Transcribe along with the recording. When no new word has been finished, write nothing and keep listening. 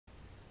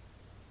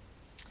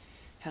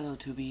Hello,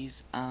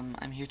 Tubies.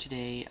 I'm here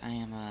today. I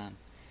am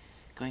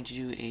going to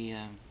do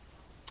a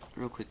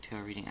real quick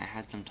tarot reading. I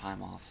had some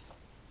time off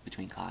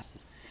between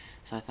classes,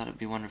 so I thought it would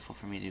be wonderful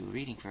for me to do a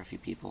reading for a few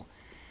people.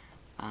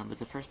 But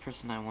the first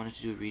person I wanted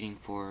to do a reading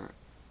for,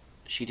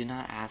 she did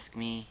not ask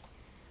me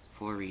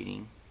for a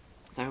reading,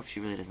 so I hope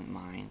she really doesn't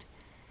mind.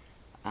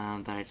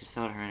 But I just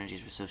felt her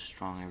energies were so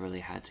strong, I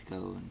really had to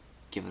go and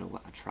give it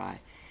a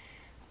try.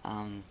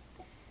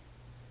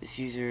 This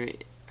user,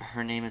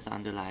 her name is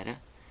Andulairah.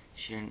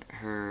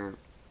 Her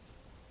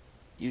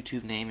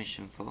YouTube name is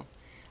Schimfo.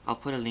 I'll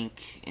put a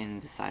link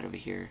in the side over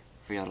here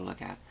for y'all to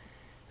look at.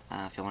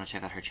 If y'all want to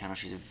check out her channel,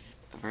 she's a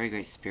very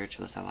great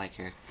spiritualist. I like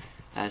her.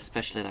 I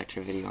especially liked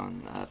her video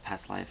on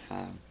past life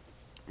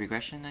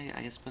regression,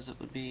 I suppose it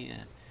would be.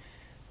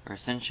 Or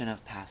ascension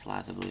of past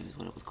lives, I believe is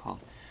what it was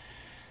called.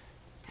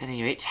 At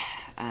any rate,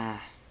 I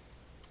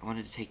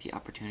wanted to take the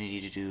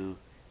opportunity to do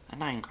a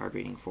 9-card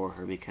reading for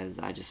her because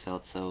I just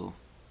felt so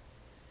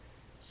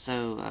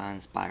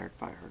inspired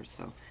by her.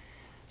 So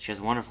she has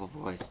a wonderful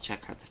voice.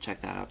 Check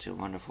that out too.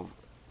 Wonderful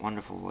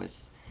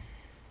voice.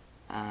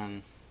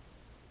 But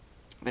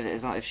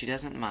if she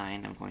doesn't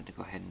mind, I'm going to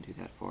go ahead and do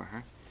that for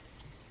her.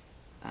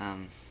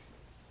 I'm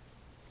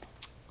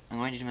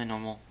going to do my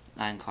normal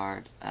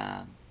 9-card,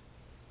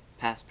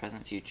 past,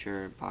 present,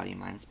 future, body,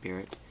 mind,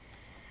 spirit.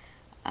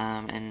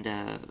 And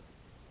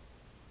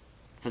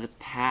for the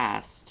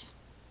past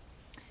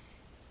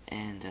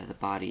and the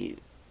body,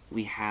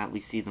 we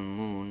see the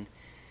moon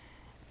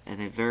and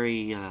a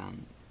very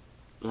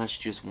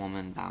lustrous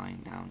woman bowing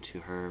down to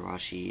her while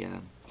she,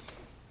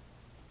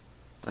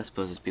 I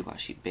suppose it's while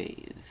she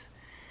bathes.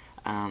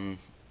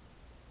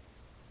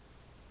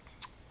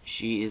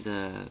 She is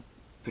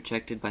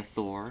protected by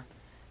Thor,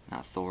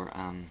 not Thor,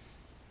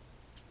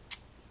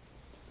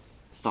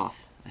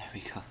 Thoth. There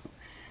we go.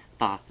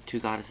 Thoth. The two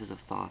goddesses of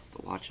Thoth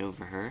watch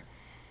over her,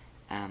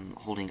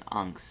 holding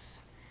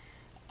Ankhs.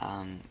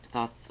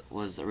 Thoth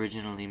was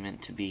originally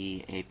meant to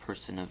be a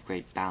person of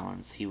great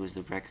balance. He was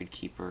the record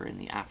keeper in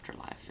the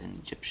afterlife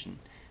in Egyptian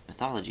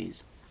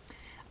mythologies.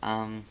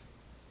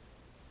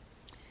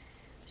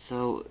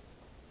 So,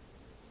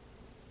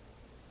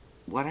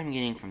 what I'm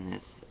getting from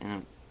this, in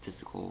a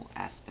physical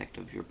aspect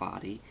of your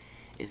body,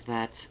 is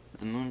that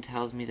the moon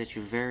tells me that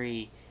you're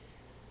very...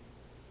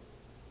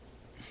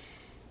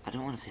 I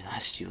don't want to say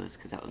lustrous,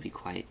 because that would be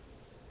quite...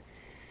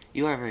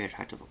 You are a very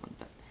attractive woman,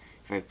 but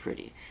very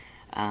pretty.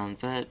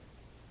 But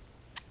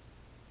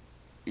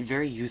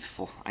very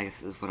youthful, I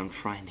guess is what I'm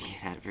trying to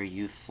get at. Very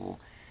youthful,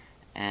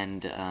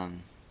 and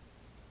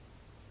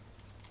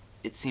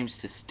it seems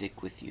to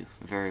stick with you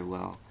very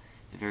well.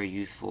 A very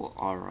youthful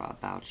aura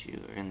about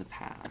you in the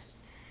past.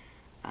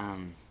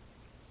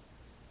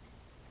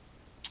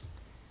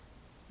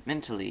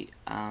 Mentally,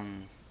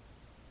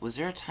 was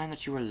there a time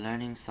that you were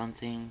learning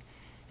something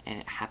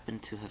and it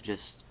happened to have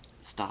just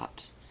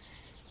stopped?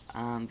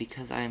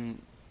 Because I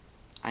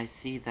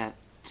see that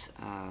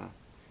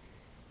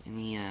in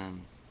the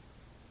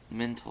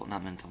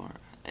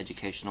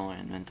educational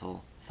and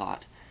mental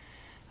thought,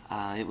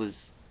 it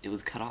was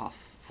cut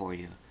off for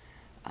you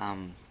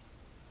in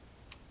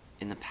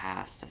the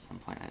past at some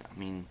point. I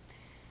mean,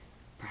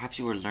 perhaps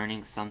you were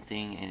learning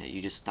something and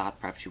you just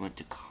stopped. Perhaps you went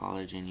to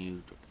college and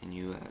you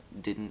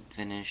didn't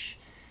finish.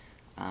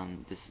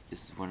 This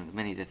is one of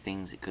many of the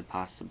things it could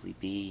possibly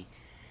be.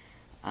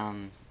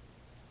 I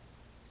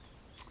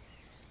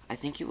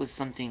think it was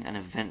an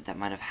event that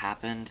might have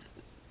happened.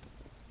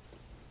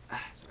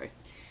 Sorry,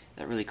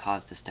 that really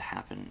caused this to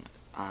happen.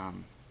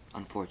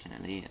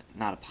 Unfortunately,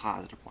 not a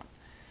positive one.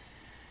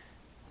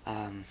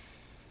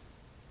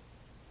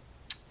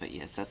 But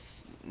yes,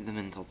 that's the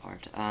mental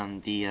part.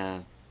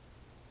 The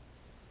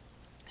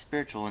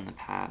spiritual in the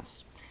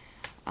past.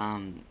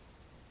 I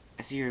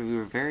see you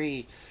were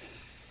very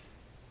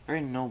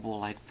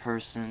noble-like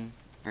person,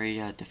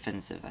 very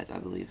defensive, I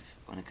believe,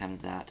 when it comes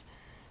to that.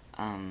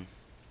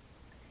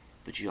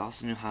 But you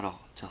also knew how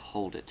to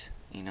hold it,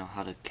 you know,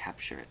 how to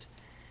capture it.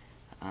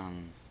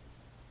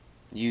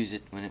 Use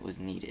it when it was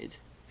needed,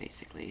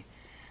 basically.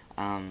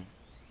 And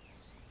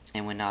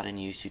when not in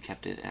use, you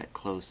kept it at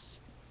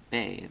close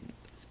bay. And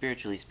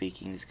spiritually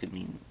speaking, this could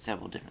mean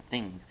several different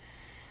things.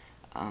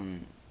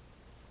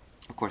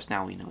 Of course,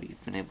 now we know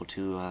you've been able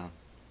to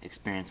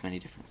experience many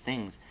different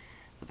things,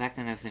 but back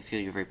then I feel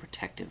you're very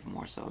protective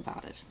more so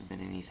about it than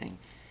anything.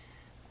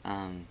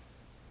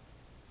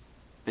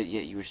 But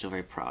yet you were still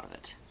very proud of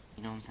it.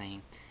 You know what I'm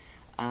saying?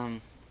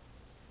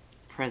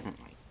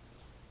 Presently,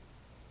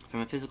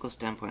 from a physical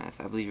standpoint,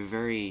 I believe you're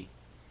very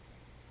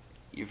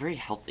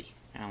healthy.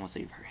 I don't want to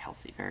say you're very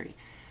healthy, very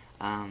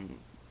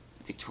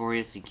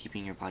victorious in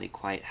keeping your body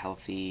quite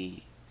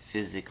healthy,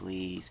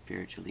 physically,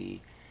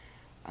 spiritually,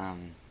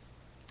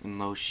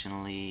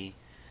 emotionally,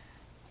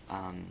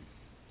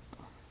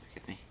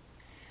 forgive me.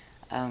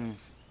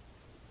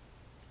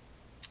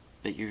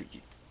 But you're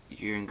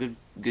in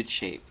good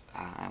shape,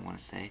 I want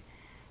to say.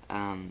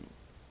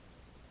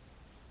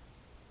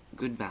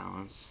 Good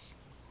balance,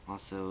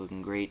 also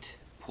great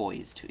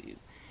poise to you.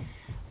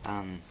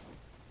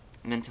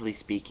 Mentally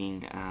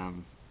speaking,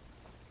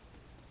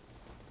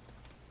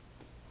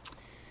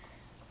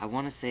 I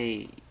want to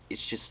say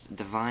it's just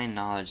divine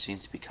knowledge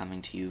seems to be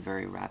coming to you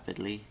very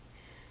rapidly,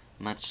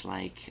 much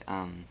like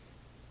a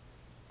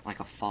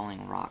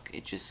falling rock.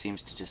 It just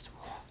seems to just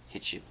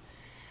hit you,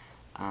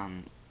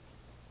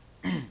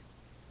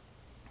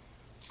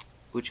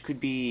 which could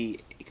be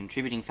a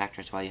contributing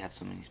factor to why you have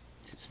so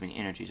many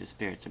energies or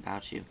spirits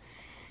about you.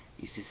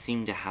 You just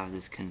seem to have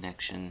this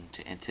connection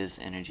to this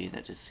energy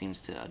that just seems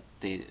to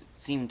they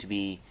seem to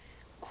be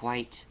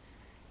quite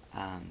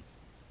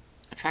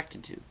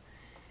attracted to.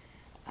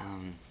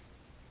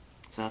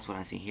 So that's what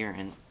I see here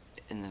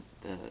in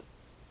the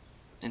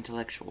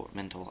intellectual,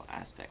 mental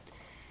aspect.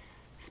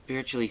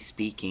 Spiritually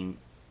speaking,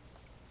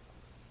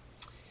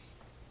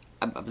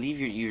 I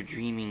believe you're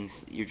dreaming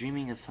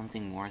of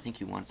something more. I think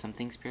you want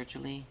something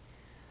spiritually,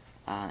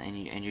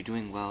 and you're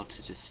doing well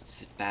to just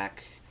sit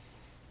back,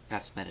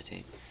 perhaps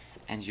meditate,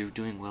 and you're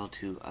doing well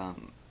to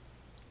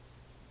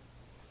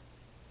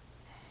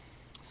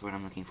that's what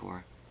I'm looking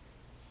for.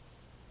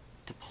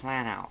 To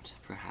plan out,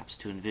 perhaps,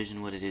 to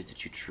envision what it is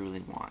that you truly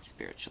want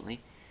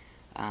spiritually.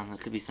 It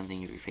could be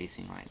something you're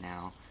facing right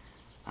now.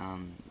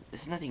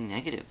 This is nothing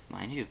negative,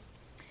 mind you.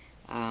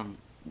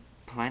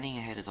 Planning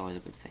ahead is always a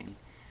good thing.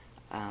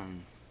 I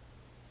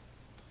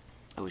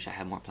wish I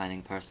had more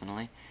planning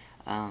personally,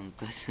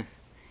 but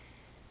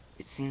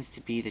it seems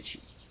to be that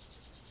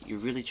you're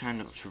really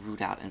trying to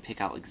root out and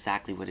pick out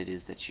exactly what it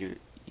is that you're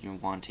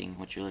wanting,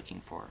 what you're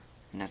looking for,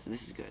 and this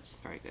is good. It's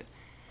very good.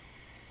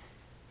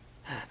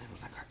 Maybe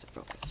my cards are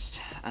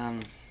focused.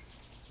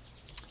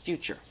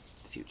 Future,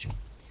 the future.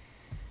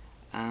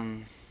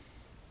 And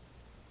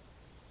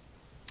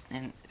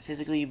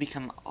physically you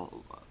become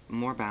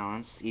more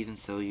balanced. Even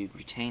so, you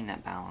retain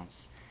that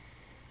balance,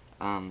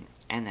 and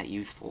that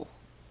youthful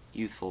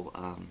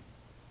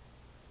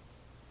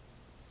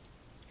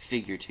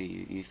figure to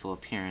you, youthful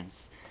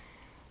appearance.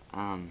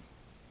 Mind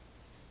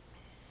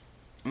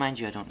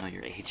you, I don't know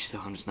your age,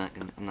 so I'm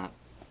not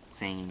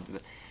saying,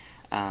 but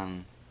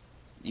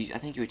I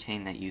think you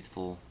retain that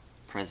youthful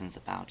presence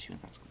about you,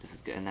 and this is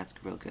good, and that's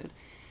real good.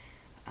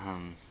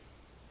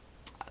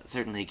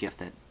 Certainly a gift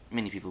that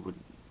many people would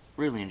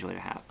really enjoy to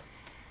have.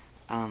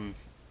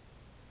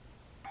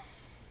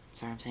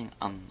 Sorry, I'm saying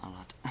a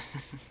lot.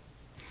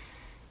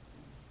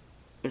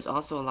 There's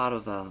also a lot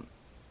of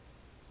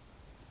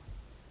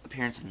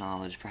appearance of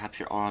knowledge. Perhaps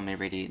your aura may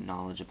radiate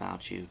knowledge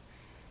about you,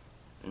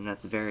 and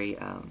that's very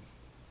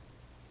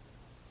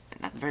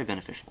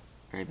beneficial.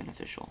 Very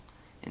beneficial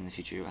in the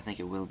future. I think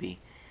it will be.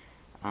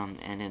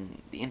 And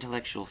in the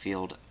intellectual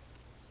field,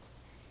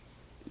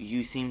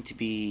 you seem to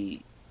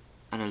be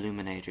an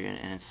illuminator and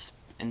an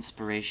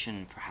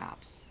inspiration,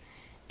 perhaps.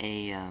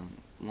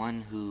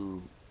 One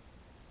who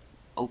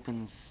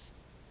opens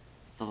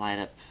the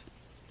road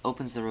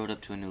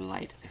up to a new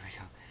light. There we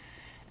go.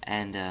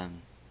 And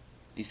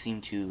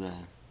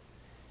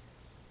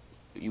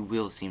you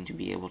will seem to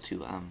be able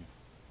to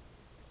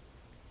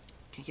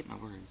can't get my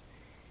words.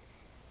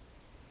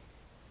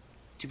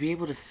 To be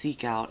able to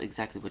seek out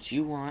exactly what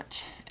you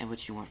want and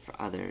what you want for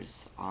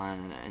others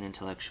on an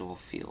intellectual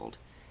field.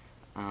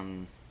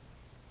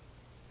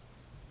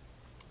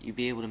 You'll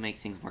be able to make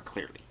things more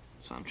clearly.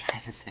 That's what I'm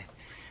trying to say.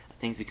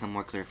 Things become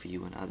more clear for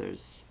you and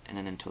others in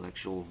an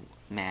intellectual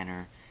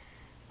manner.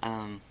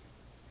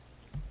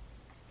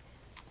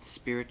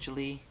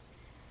 Spiritually,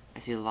 I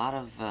see a lot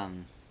of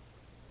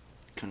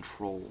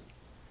control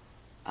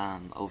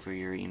over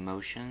your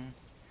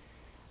emotions.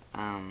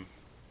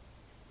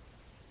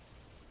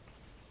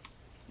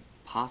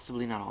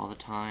 Possibly not all the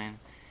time,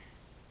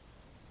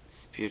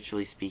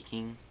 spiritually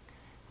speaking.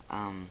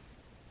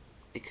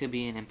 It could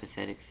be an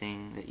empathetic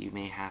thing that you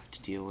may have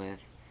to deal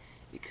with.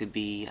 It could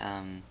be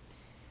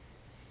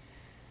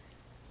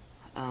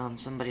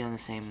somebody on the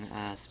same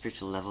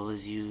spiritual level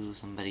as you,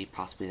 somebody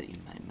possibly that you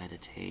might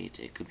meditate.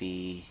 It could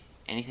be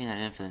anything that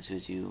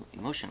influences you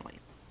emotionally.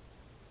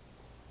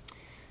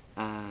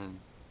 A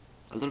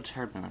little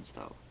turbulence,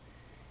 though.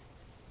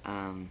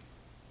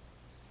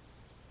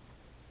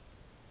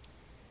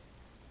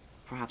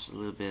 Perhaps a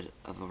little bit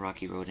of a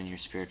rocky road in your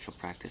spiritual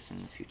practice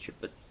in the future,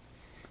 but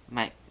it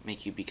might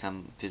make you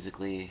become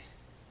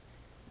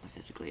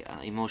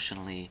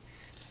emotionally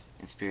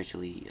and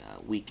spiritually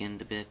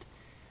weakened a bit.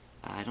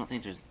 I don't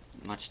think there's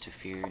much to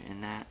fear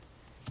in that.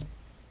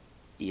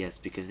 Yes,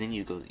 because then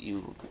you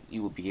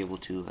will be able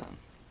to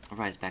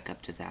rise back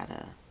up to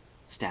that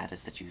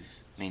status that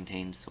you've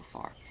maintained so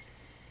far.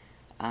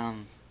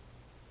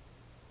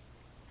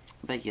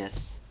 But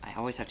yes, I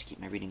always have to keep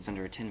my readings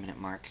under a 10-minute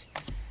mark.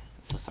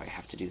 So sorry I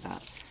have to do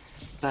that.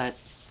 But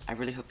I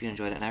really hope you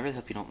enjoyed it, and I really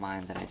hope you don't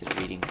mind that I did a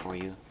reading for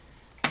you.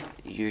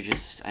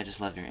 I just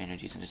love your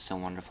energies, and it's so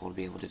wonderful to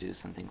be able to do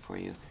something for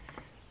you.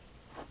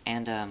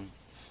 And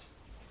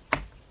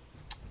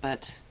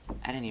but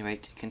at any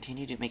rate,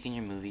 continue making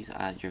your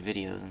your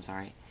videos, I'm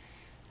sorry.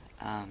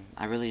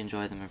 I really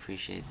enjoy them,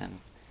 appreciate them,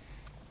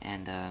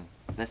 and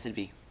blessed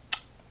be.